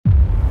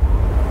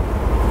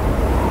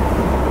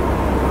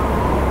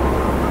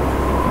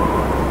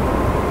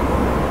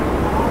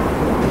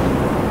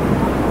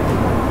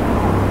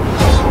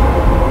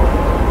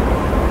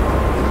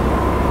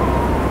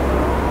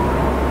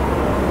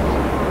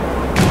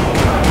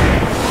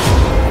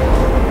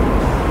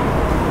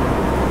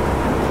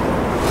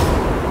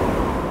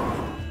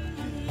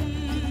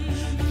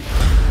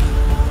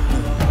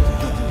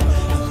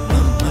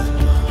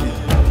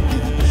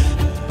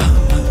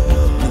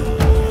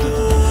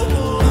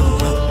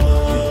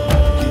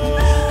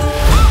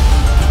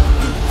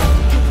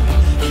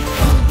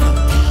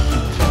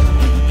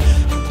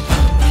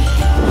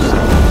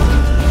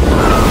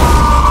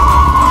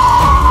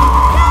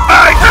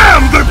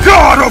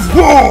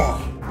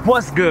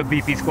What's good,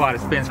 BP Squad?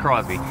 It's Spence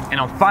Crosby, and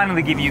I'm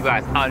finally giving you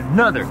guys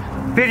another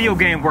video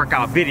game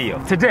workout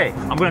video. Today,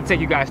 I'm gonna take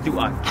you guys through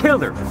a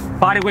killer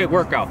bodyweight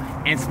workout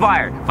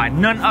inspired by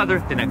none other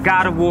than the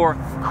God of War,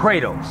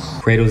 Kratos.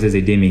 Kratos is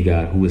a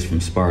demigod who is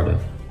from Sparta,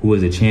 who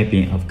was a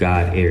champion of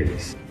God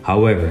Ares.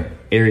 However,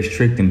 Ares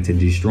tricked him to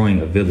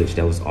destroying a village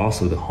that was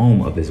also the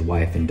home of his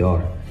wife and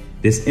daughter.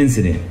 This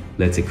incident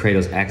led to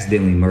Kratos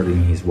accidentally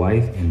murdering his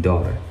wife and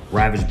daughter.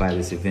 Ravaged by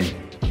this event,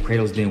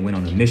 Kratos then went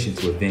on a mission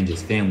to avenge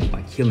his family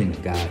by killing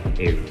the god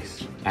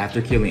Ares.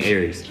 After killing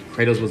Ares,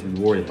 Kratos was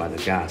rewarded by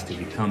the gods to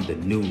become the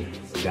new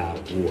God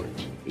of War.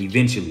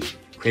 Eventually,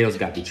 Kratos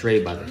got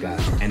betrayed by the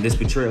gods, and this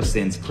betrayal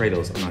sends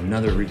Kratos on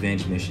another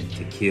revenge mission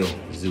to kill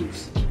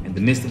Zeus. In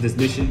the midst of this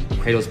mission,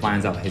 Kratos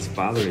finds out his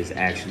father is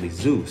actually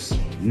Zeus.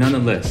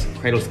 Nonetheless,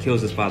 Kratos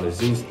kills his father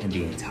Zeus and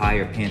the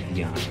entire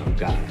pantheon of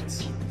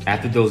gods.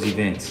 After those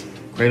events,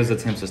 Kratos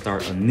attempts to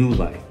start a new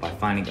life by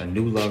finding a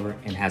new lover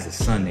and has a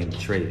son named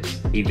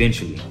Atreus.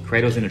 Eventually,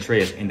 Kratos and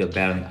Atreus end up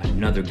battling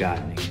another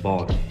god named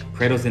Baldur.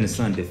 Kratos and his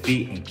son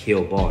defeat and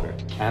kill Baldur.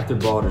 After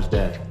Baldur's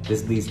death,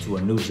 this leads to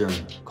a new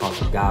journey called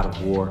the God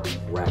of War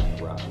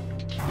Ragnarök.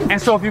 And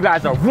so if you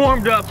guys are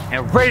warmed up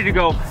and ready to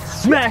go,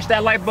 smash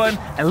that like button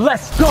and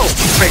let's go!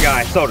 Hey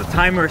guys, so the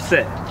timer is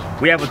set.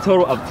 We have a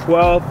total of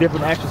 12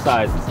 different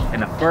exercises,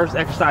 and the first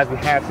exercise we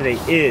have today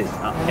is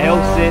an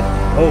L-sit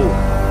hold.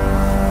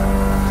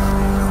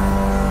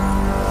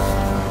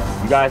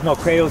 You guys know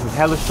Kratos is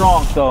hella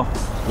strong, so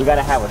we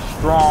gotta have a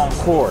strong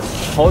core.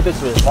 Hold this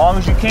for as long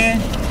as you can,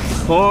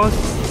 pause,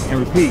 and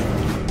repeat.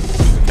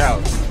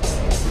 Out.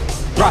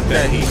 Drop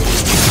that heat.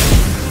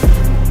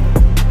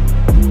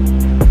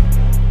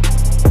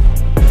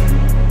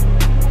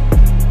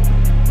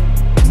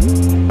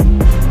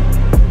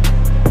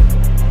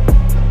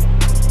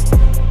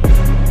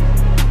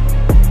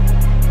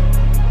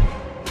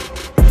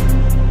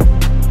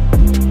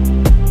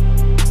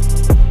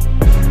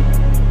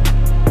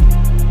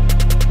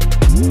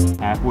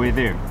 Halfway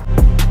there.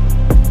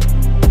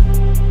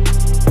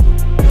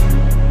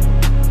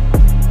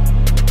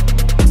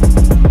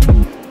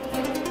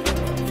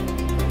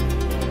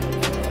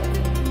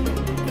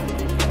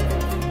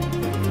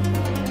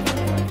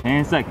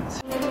 And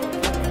seconds.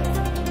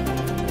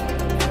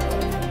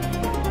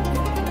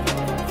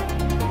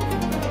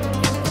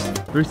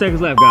 Three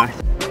seconds left, guys.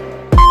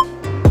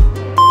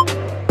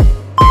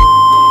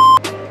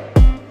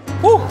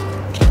 Woo!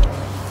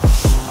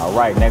 All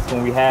right, next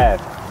one we have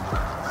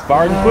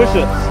Spartan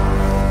push-ups.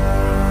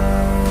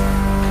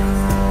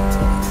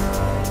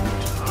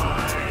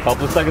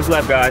 Couple of seconds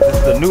left, guys. This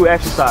is a new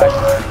exercise.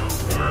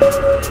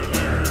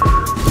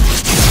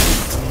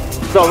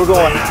 So we're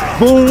going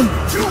boom,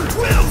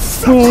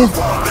 boom,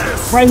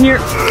 right here,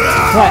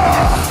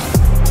 clap.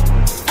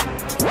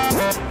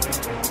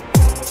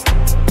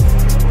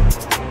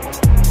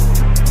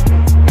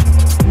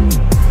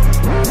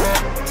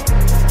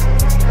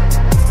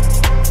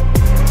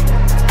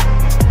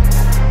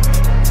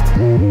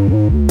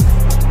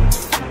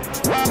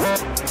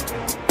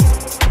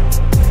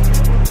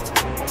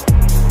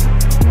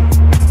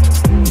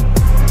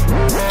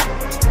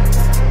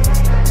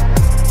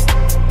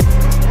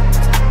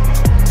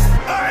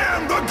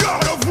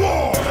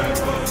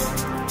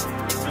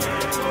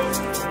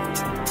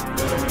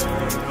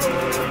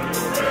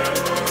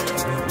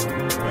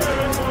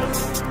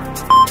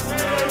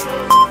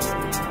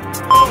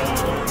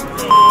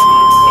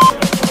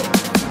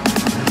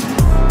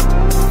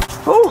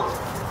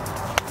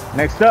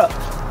 Next up,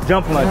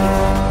 jump lunges.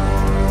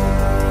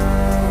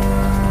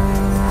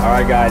 All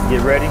right, guys,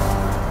 get ready.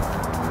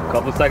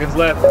 Couple seconds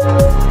left.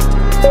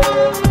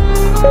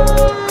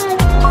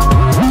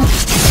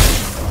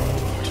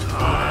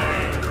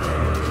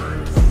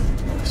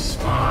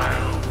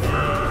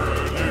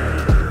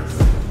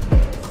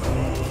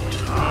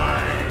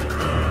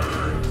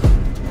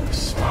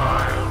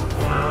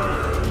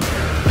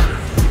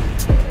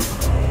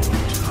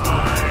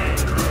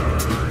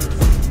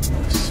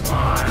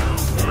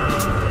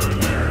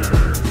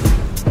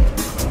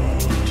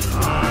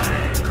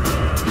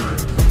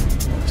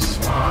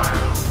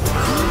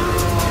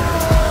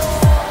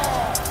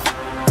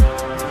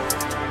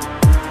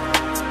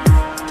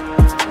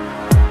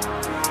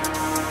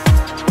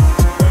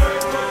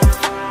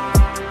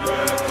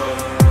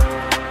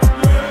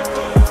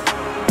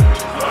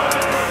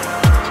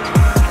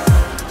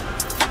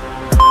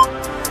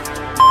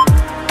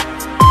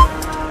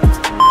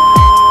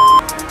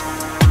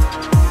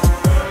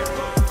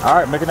 All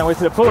right, making our way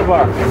to the pull-up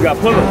bar. We got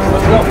pull-ups,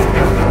 let's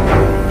go.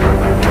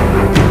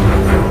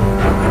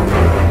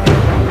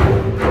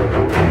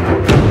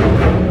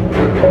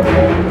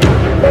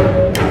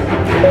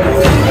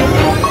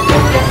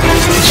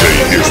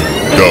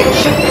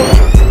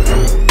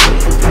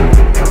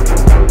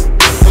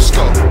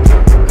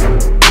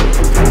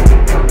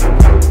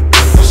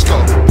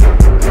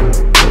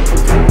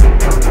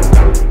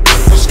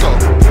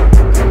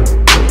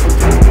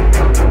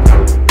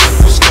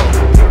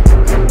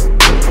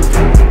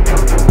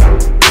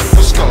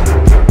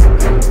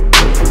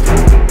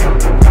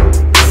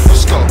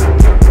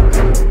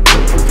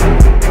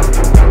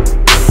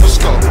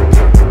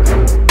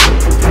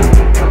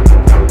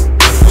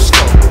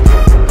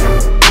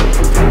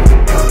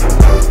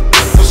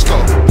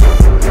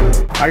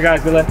 right,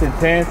 guys, we're less than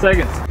 10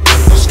 seconds.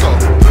 Let's go.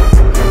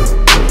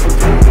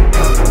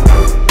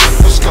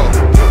 Let's go.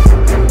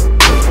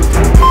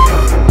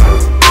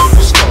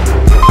 Let's go.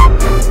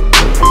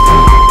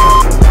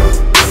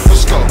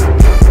 Let's go.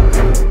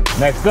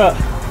 Next up,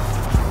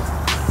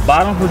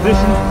 bottom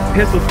position,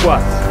 pistol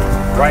squats,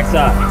 right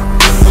side.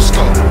 Let's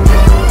go.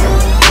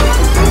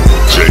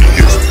 Jay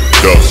is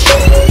dust.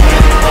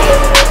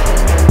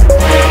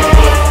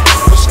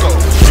 Let's go.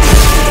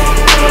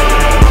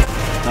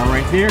 Now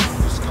right there,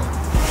 Let's go.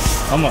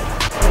 come up.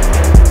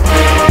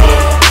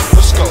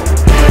 Let's go.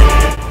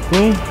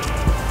 Boom,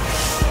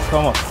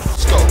 come up.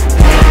 Let's go.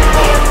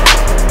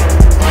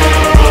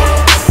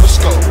 Let's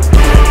go.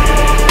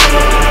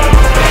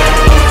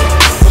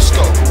 Let's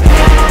go. Let's go.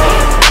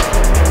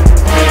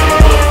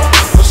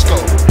 Let's go.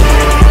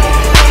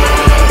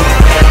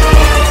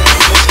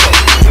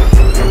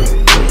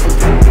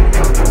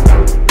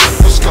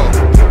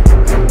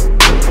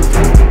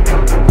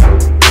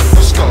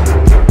 Let's go.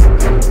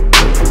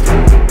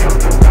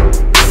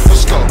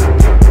 Let's go.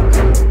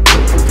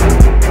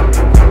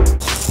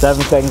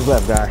 7 seconds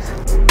left, guys.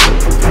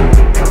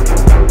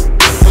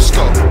 Let's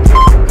go.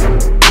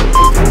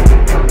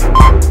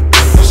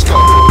 Let's go.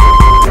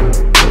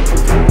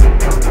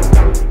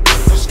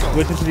 Let's go.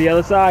 Switching to the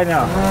other side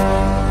now.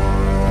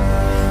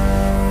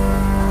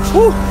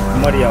 Whew,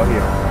 muddy out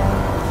here.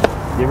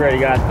 Get ready,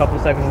 guys, couple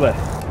seconds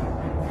left.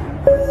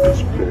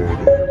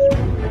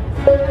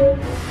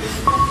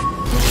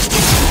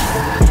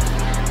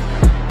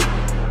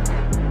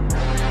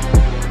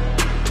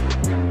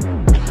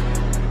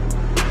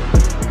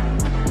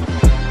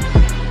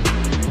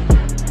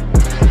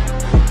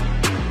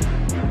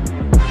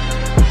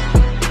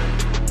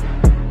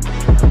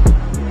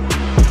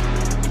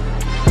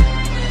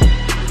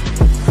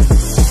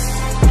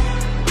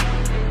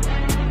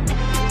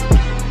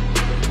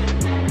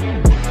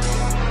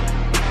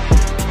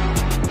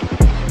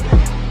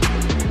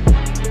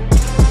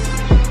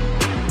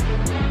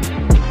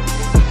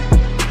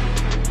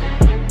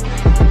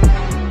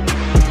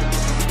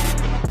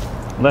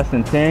 Less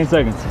than 10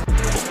 seconds.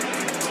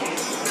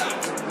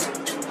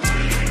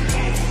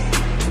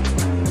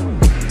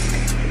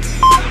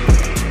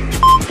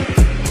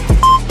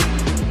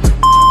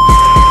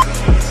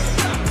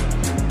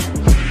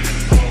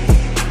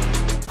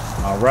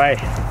 All right,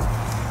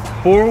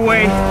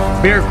 4-way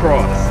bear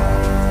cross.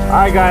 All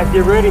right, guys,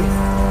 get ready.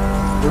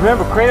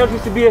 Remember, Kratos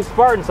used to be a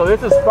Spartan, so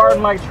this is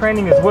Spartan-like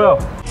training as well.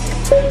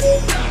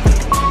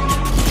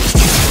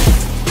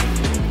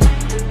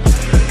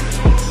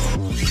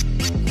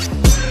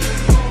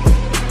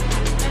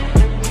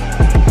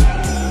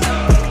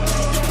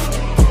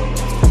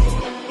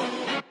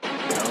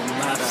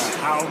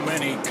 How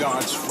many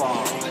gods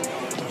fall,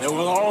 there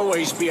will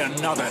always be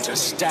another to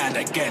stand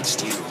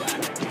against you.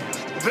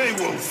 They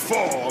will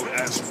fall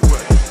as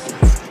well.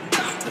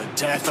 The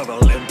death of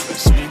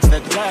Olympus means the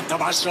death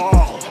of us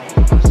all.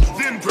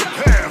 Then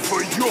prepare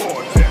for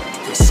your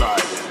death.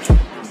 Decided.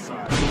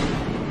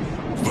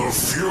 The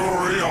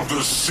fury of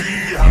the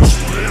sea has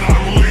been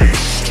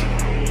unleashed.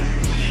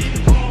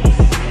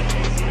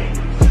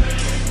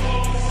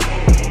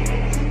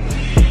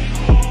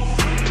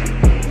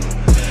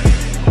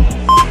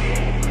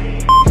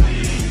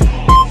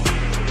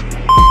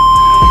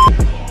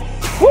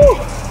 Woo!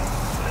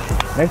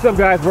 Next up,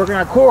 guys, working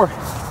our core.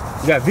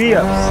 We got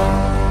V-ups.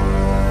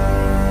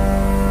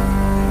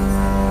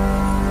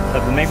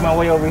 Have to make my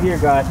way over here,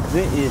 guys, because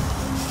it is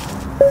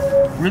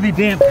really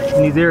damp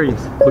in these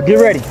areas. But get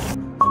ready.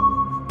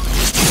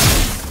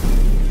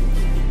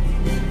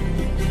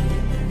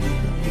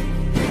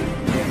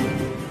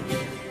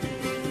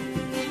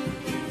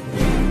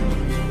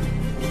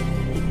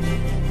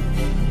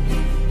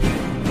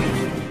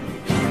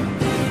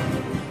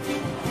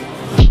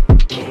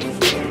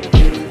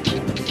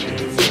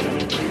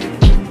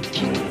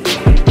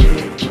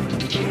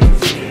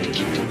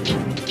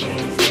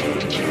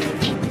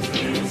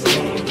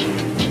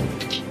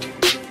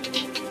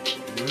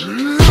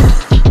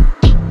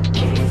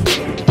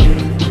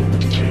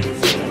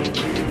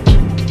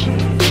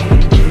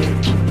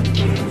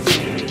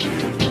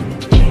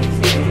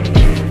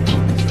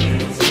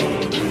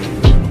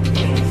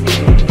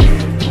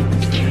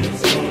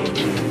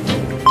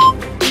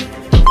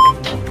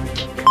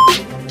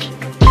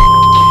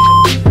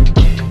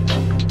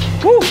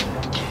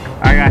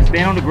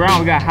 Stand on the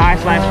ground, we got high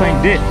side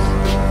plank dips.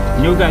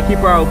 You know, we gotta keep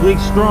our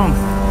obliques strong.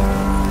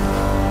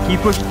 Keep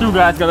pushing through,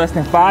 guys, got less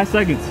than 5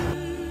 seconds.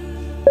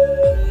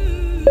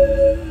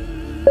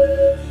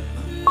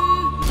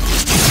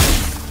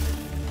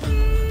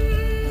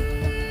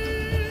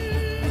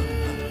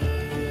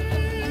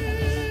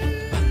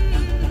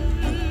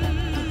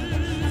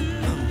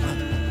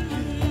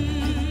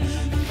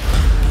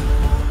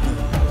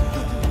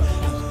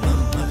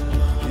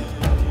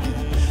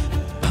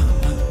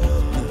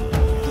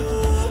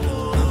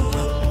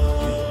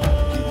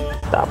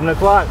 Stopping the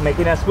clock,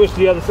 making that switch to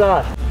the other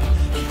side.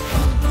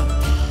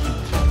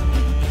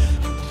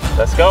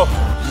 Let's go.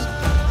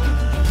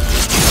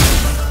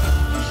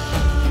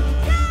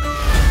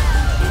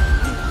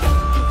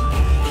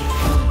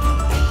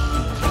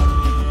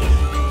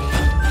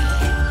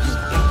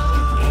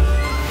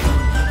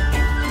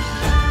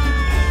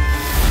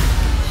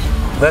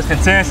 Less than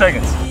 10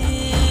 seconds.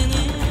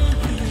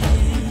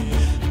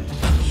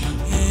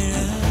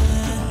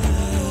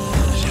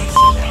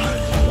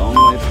 Long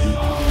way from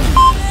home.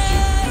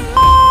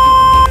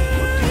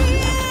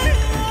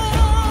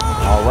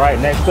 All right,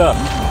 next up,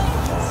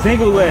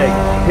 single leg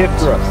hip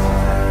thrust.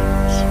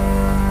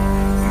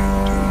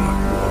 Do not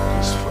walk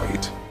this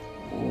fight.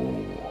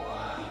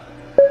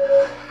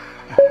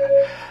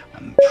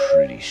 I'm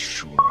pretty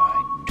sure I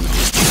do.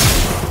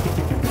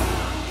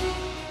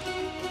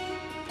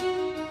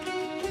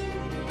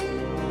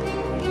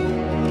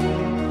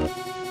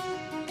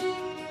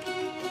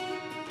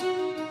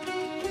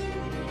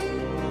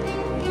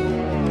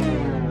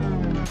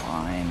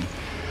 Fine.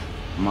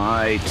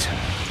 My turn.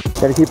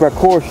 Gotta keep our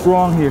core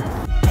strong here.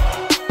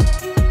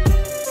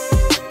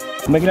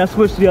 Making that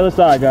switch to the other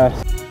side, guys.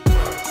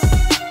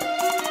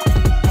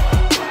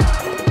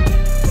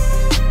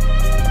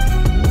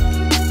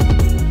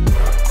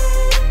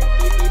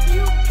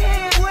 You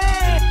can't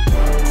win!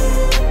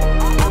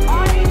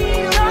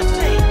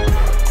 Nothing!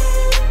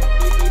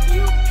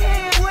 You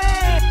can't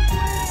win!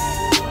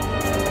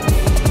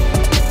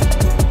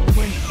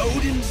 When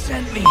Odin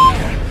sent me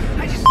here,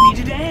 I just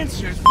needed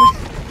answers, but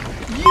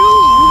you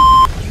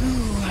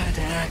had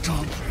to act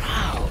all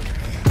proud.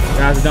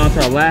 Guys, we're down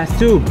to our last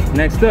two.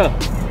 Next up,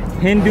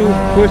 Hindu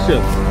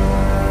push-ups.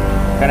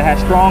 Gotta have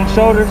strong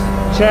shoulders,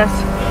 chest,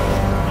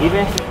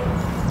 even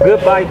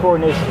good body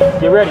coordination.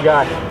 Get ready,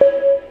 guys.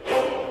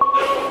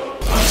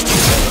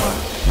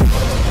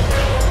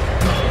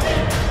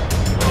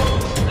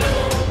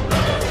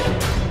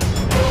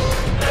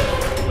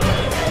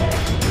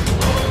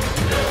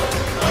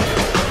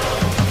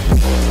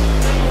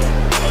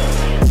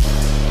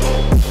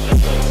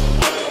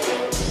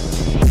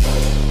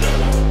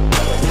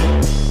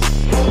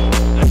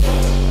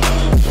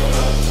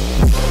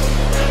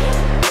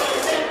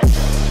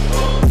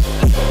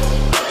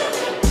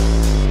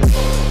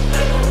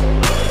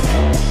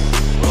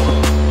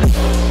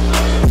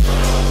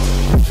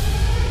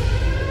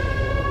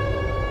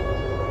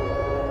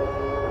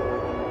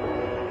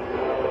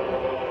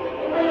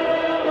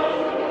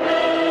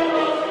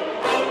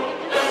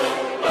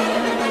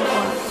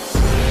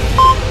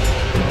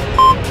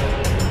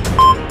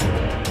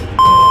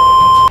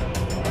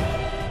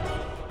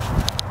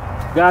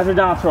 Guys, we're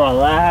down to our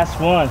last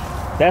one.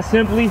 That's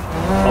simply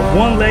a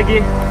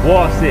one-legged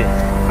wall sit.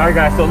 All right,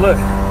 guys, so look,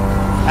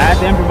 I have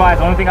to improvise.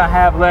 The only thing I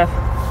have left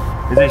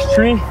is this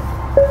tree.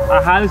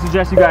 I highly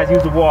suggest you guys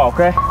use the wall,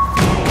 okay?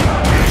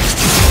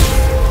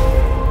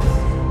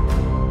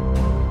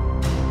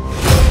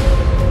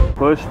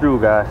 Push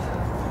through, guys.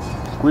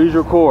 Squeeze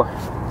your core.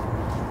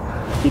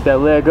 Keep that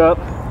leg up.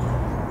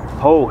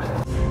 Hold.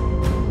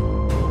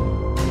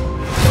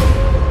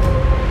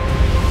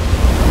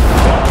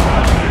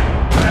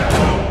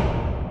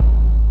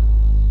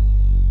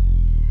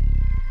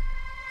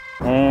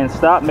 And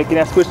stop, making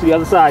that switch to the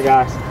other side,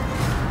 guys.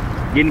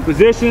 Get in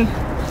position.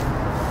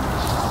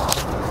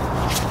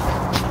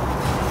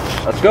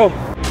 Let's go.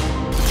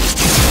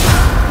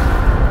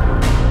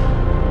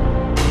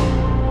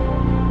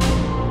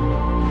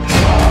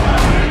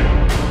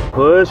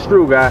 Push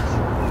through, guys.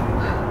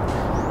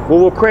 What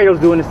will Kratos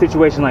do in a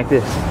situation like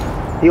this?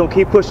 He gonna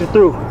keep pushing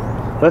through.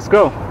 Let's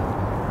go.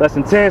 Less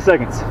than 10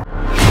 seconds.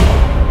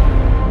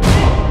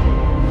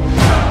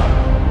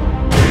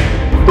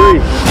 3,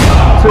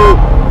 2,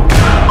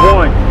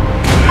 1,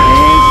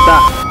 and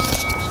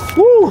stop.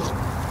 Woo!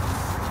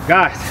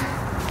 Guys,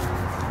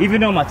 even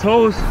though my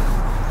toes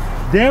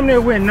damn near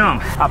went numb,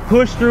 I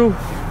pushed through.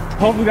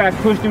 Hopefully you guys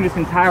pushed through this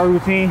entire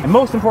routine. And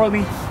most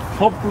importantly,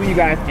 hopefully you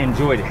guys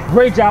enjoyed it.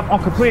 Great job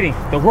on completing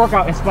the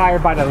workout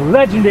inspired by the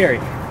legendary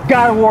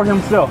God of War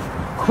himself,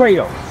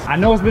 Kratos. I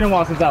know it's been a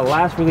while since I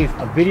last released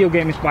a video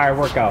game inspired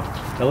workout.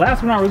 The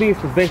last one I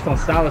released was based on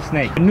Solid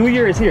Snake. The new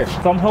year is here,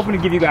 so I'm hoping to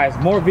give you guys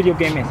more video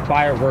game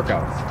inspired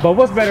workouts. But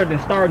what's better than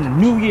starting the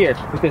new year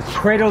with this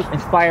Kratos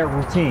inspired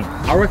routine?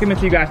 I recommend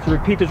to you guys to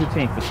repeat this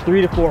routine for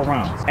 3 to 4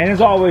 rounds. And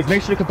as always,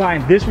 make sure to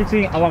combine this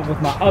routine along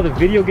with my other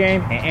video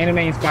game and anime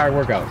inspired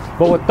workouts.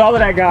 But with all of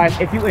that, guys,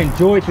 if you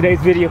enjoyed today's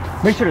video,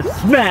 make sure to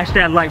smash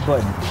that like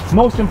button.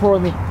 Most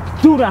importantly,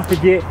 do not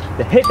forget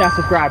to hit that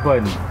subscribe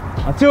button.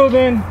 Until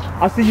then,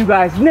 I'll see you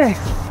guys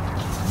next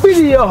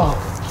video.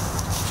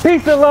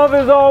 Peace and love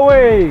as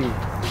always.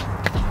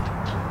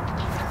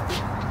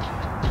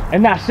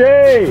 And now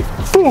shade.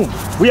 Boom.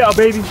 We out,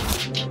 baby.